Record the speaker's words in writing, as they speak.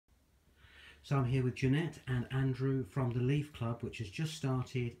So I'm here with Jeanette and Andrew from the Leaf Club, which has just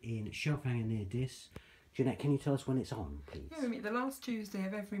started in Shelfanger near Diss. Jeanette, can you tell us when it's on, please? Yeah, we meet the last Tuesday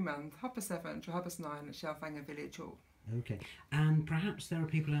of every month, 7:30 to 9:30 at Shelfanger Village Hall. Okay, and perhaps there are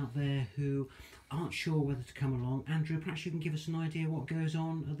people out there who aren't sure whether to come along. Andrew, perhaps you can give us an idea what goes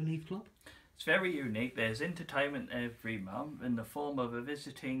on at the Leaf Club? It's very unique. There's entertainment every month in the form of a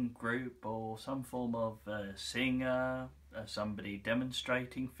visiting group or some form of singer, somebody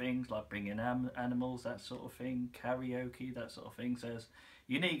demonstrating things like bringing animals, that sort of thing, karaoke, that sort of thing. So there's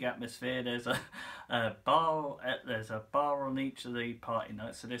unique atmosphere. There's a bar on each of the party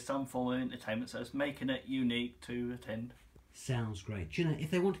nights, so there's some form of entertainment, so it's making it unique to attend. Sounds great. Jeanette, if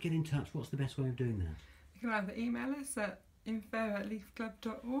they want to get in touch, what's the best way of doing that? You can either email us at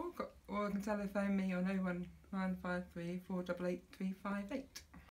info@leafclub.org or you can telephone me on 01953 488 358.